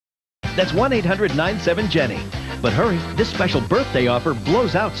That's 1-800-97-JENNY. But hurry, this special birthday offer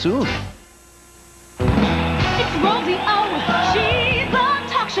blows out soon. It's Rosie O. She's a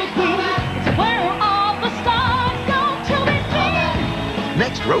talk show queen. It's where all the stars go to be seen.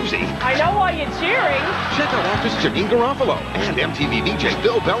 Next, Rosie. I know why you're cheering. Check out actress Janine Garofalo and MTV DJ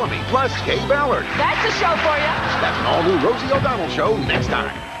Bill Bellamy, plus Kay Ballard. That's a show for you. That's an all-new Rosie O'Donnell show next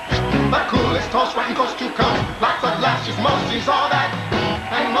time. The coolest toast from coast to coast. Lots of lashes, emojis, all that,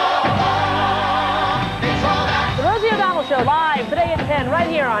 and more. It's all that. The Rosie O'Donnell Show live today at 10 right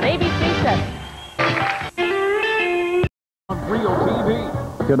here on ABC 7. Real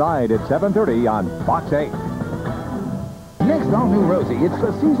TV. Tonight at 7:30 on Fox 8. Next on New Rosie, it's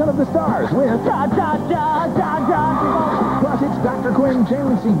the season of the stars with Plus it's Dr. Quinn,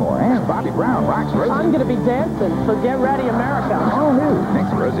 Jamie Seymour, and Bobby Brown rocks Rosie. I'm going to be dancing, so get ready, America. All new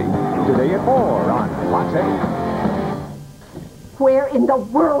Next Rosie, today at 4 on Fox 8. Where in the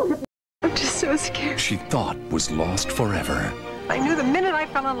world? I'm just so scared. She thought was lost forever. I knew the minute I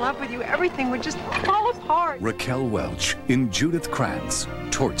fell in love with you, everything would just fall apart. Raquel Welch in Judith Krantz,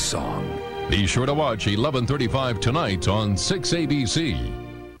 Torch Song. Be sure to watch 11:35 tonight on 6 ABC.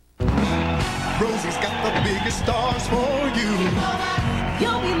 Rosie's got the biggest stars for you.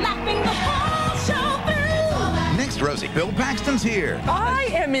 You'll be laughing the whole show through. Next, Rosie. Bill Paxton's here. I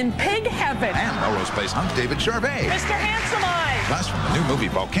am in pig heaven. And Melrose Place hunk David Charvet. Mr. Handsome Eye. Plus, from the new movie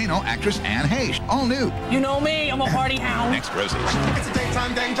Volcano, actress Anne Heche. All new. You know me, I'm a party hound. Next, Rosie. It's a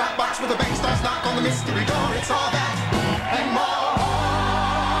daytime gang jackbox with a bank stars knock on the mystery door. It's all that and more.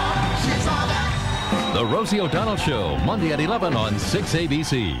 She's all that. The Rosie O'Donnell Show, Monday at 11 on 6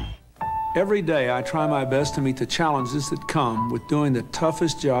 ABC. Every day I try my best to meet the challenges that come with doing the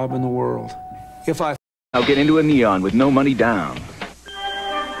toughest job in the world. I'll get into a neon with no money down.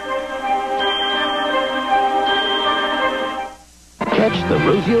 Catch the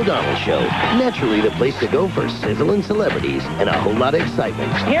Rosie O'Donnell Show. Naturally the place to go for sizzling celebrities and a whole lot of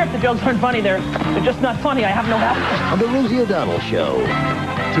excitement. Here, if the jokes aren't funny, they're just not funny. I have no help. On the Rosie O'Donnell Show.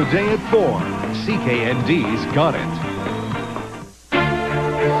 Today at 4, CKND's Got It.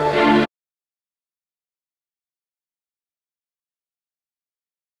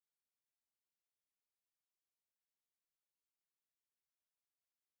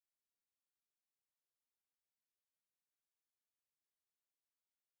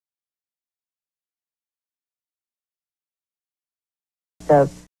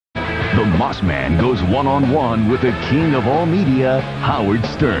 The Moss Man goes one-on-one with the king of all media, Howard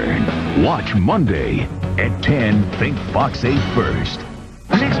Stern. Watch Monday at 10. Think Fox 8 first.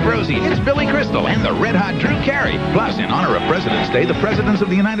 Next, Rosie, it's Billy Crystal and the Red Hot Drew Carey. Plus, in honor of President's Day, the Presidents of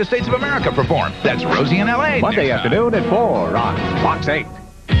the United States of America perform. That's Rosie in L.A. Monday afternoon at 4 on Fox 8.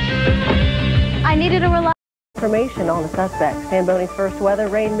 I needed a reliable Information on the suspects. Zamboni's first weather,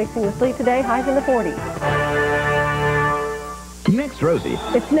 rain mixing with sleet today, highs in the 40s. Next, Rosie.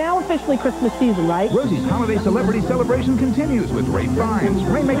 It's now officially Christmas season, right? Rosie's holiday celebrity celebration continues with Ray Fiennes,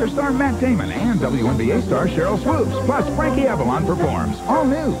 Rainmaker star Matt Damon, and WNBA star Cheryl Swoops. Plus, Frankie Avalon performs. All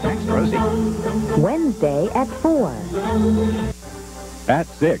new. Next, Rosie. Wednesday at 4. At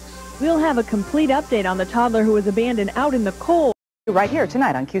 6. We'll have a complete update on the toddler who was abandoned out in the cold. Right here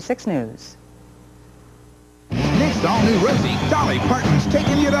tonight on Q6 News. Next, all new Rosie, Dolly Parton's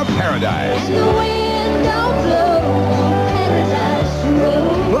taking you to paradise.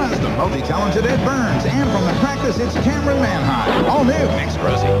 Plus, the multi-talented Ed Burns, and from the practice, it's Cameron Manheim. All new. Next,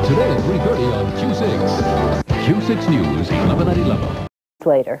 Rosie. Today at 3:30 on Q6. Q6 News, 11 at 11.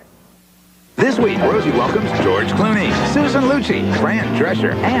 Later. This week, Rosie welcomes George Clooney, Susan Lucci, Fran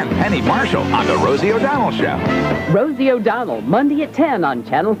Drescher, and Penny Marshall on The Rosie O'Donnell Show. Rosie O'Donnell, Monday at 10 on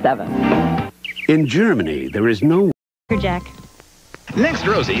Channel 7. In Germany, there is no... Jack. Next,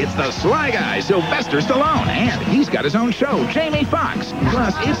 Rosie, it's the sly guy, Sylvester Stallone, and he's got his own show, Jamie Foxx.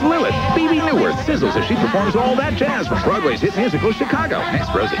 Plus, it's Lilith. Phoebe Newworth sizzles as she performs all that jazz from Broadway's hit musical, Chicago.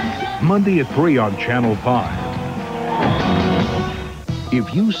 Next, Rosie. Monday at 3 on Channel 5.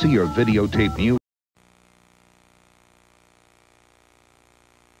 If you see or videotape music...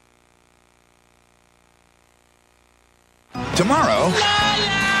 Tomorrow...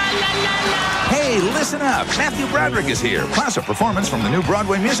 Hey, listen up. Matthew Broderick is here. Plus a performance from the new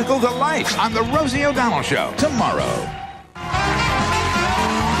Broadway musical, The Life, on The Rosie O'Donnell Show. Tomorrow.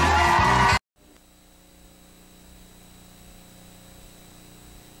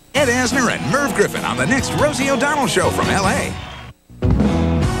 Ed Asner and Merv Griffin on the next Rosie O'Donnell Show from L.A.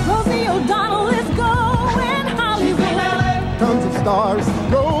 Rosie O'Donnell is going Hollywood. Tons of stars.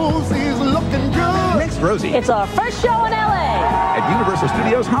 Rosie's looking good. Next, Rosie. It's our first show in L.A. At Universal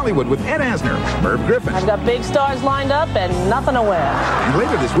Studios Hollywood with Ed Asner, Merv Griffin. I've got big stars lined up and nothing to wear. And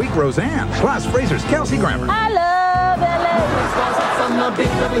later this week, Roseanne. Plus, Fraser's Kelsey Grammer. I love LA. From the big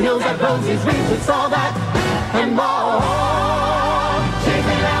Beverly Hills at Rosie's Reach, it's all that and more.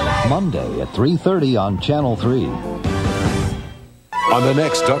 Monday at 3:30 on Channel 3. On the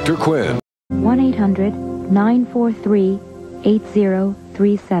next Dr. Quinn.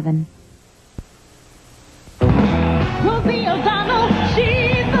 1-800-943-8037. Rosie O'Donnell,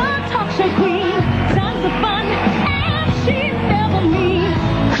 she's a talk show queen. Tons of fun, and she's never mean.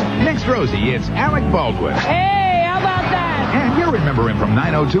 Next Rosie, it's Alec Baldwin. Hey, how about that? And you'll remember him from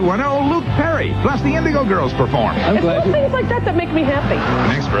 90210, Luke Perry. Plus the Indigo Girls perform. It's little things like that that make me happy.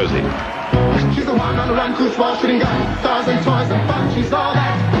 Next Rosie. She's the one on the run, who's ball shooting guns, stars and toys and fun. She's all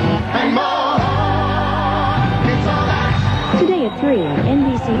that and more. It's all that. Today at 3 on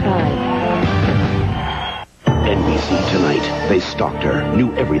NBC5. NBC Tonight. They stalked her,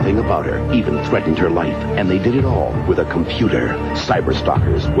 knew everything about her, even threatened her life. And they did it all with a computer. Cyber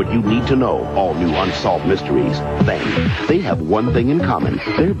stalkers, what you need to know. All new unsolved mysteries. They have one thing in common.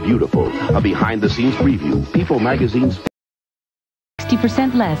 They're beautiful. A behind-the-scenes preview. People Magazine's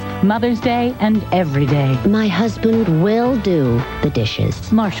 60% less Mother's Day and every day. My husband will do the dishes.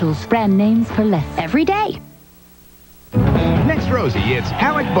 Marshall's, brand names for less every day. Next Rosie, it's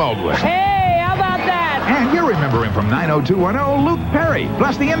Alec Baldwin. Hey, how about that? And you'll remember him from 90210, Luke Perry.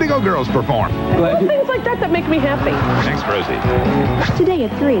 Plus the Indigo Girls perform. Little things like that that make me happy. Next Rosie. Today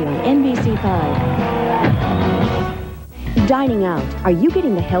at 3 on NBC5. Dining out. Are you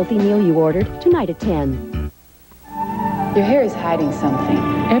getting the healthy meal you ordered? Tonight at 10. Your hair is hiding something.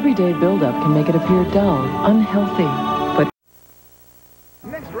 Everyday buildup can make it appear dull, unhealthy, but...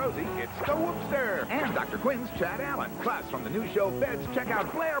 Next Rosie, it's The Whoopster. And Dr. Quinn's Chad Allen. Plus, from the new show Feds, check out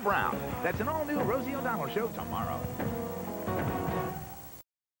Blair Brown. That's an all-new Rosie O'Donnell show tomorrow.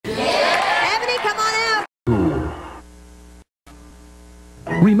 Ebony, come on out!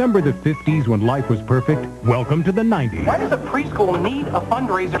 Remember the 50s when life was perfect? Welcome to the 90s. Why does a preschool need a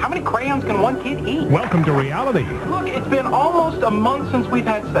fundraiser? How many crayons can one kid eat? Welcome to reality. Look, it's been almost a month since we've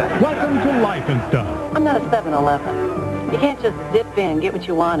had sex. Welcome to Life and Stuff. I'm not a 7-Eleven. You can't just dip in, get what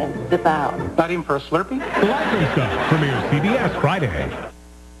you want, and dip out. Not even for a Slurpee? Life and Stuff premieres CBS Friday.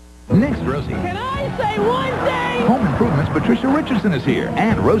 Next Rosie. Can I say one thing? Home Improvements, Patricia Richardson is here.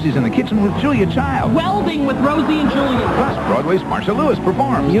 And Rosie's in the kitchen with Julia Child. Welding with Rosie and Julia. Plus, Broadway's Marsha Lewis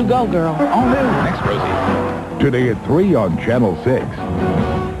performs. You go, girl. All new. Next Rosie. Today at 3 on Channel 6.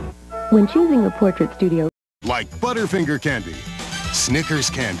 When choosing a portrait studio... Like Butterfinger candy, Snickers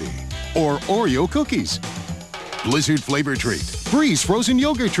candy, or Oreo cookies. Blizzard flavor treat, Breeze frozen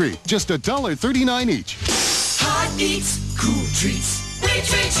yogurt treat, just $1.39 each. Hot eats, cool treats. We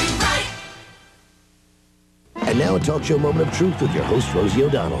treat you right. And now a talk show moment of truth with your host, Rosie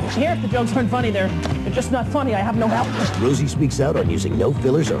O'Donnell. Here, if the jokes aren't funny, they're just not funny. I have no help. Rosie speaks out on using no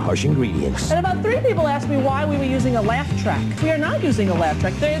fillers or harsh ingredients. And about 3 people asked me why we were using a laugh track. We are not using a laugh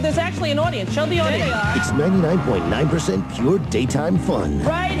track. There's actually an audience. Show the audience. It's 99.9% pure daytime fun.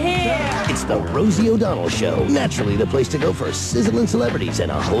 Right here. It's the Rosie O'Donnell Show. Naturally the place to go for sizzling celebrities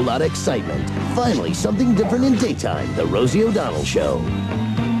and a whole lot of excitement. Finally, something different in daytime. The Rosie O'Donnell Show.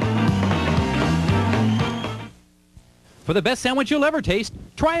 For the best sandwich you'll ever taste,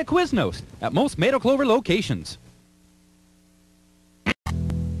 try a Quiznos at most Made of Clover locations.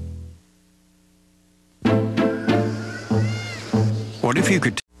 What if you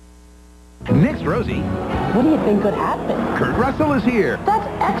could... Next Rosie. What do you think could happen? Kurt Russell is here. That's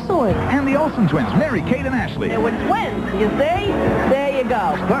excellent. And the Olsen twins, Mary, Kate, and Ashley. They were twins, you see? There you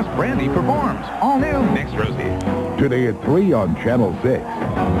go. Plus, Brandy performs. All new. Next Rosie. Today at 3 on Channel 6.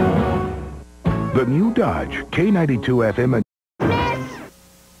 The new Dodge K92 FM and...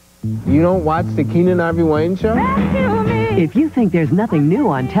 You don't watch the Keenan Ivory Wayne show? If you think there's nothing new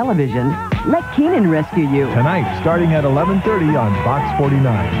on television, let Keenan rescue you. Tonight, starting at 11:30 on Fox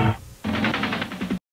 49.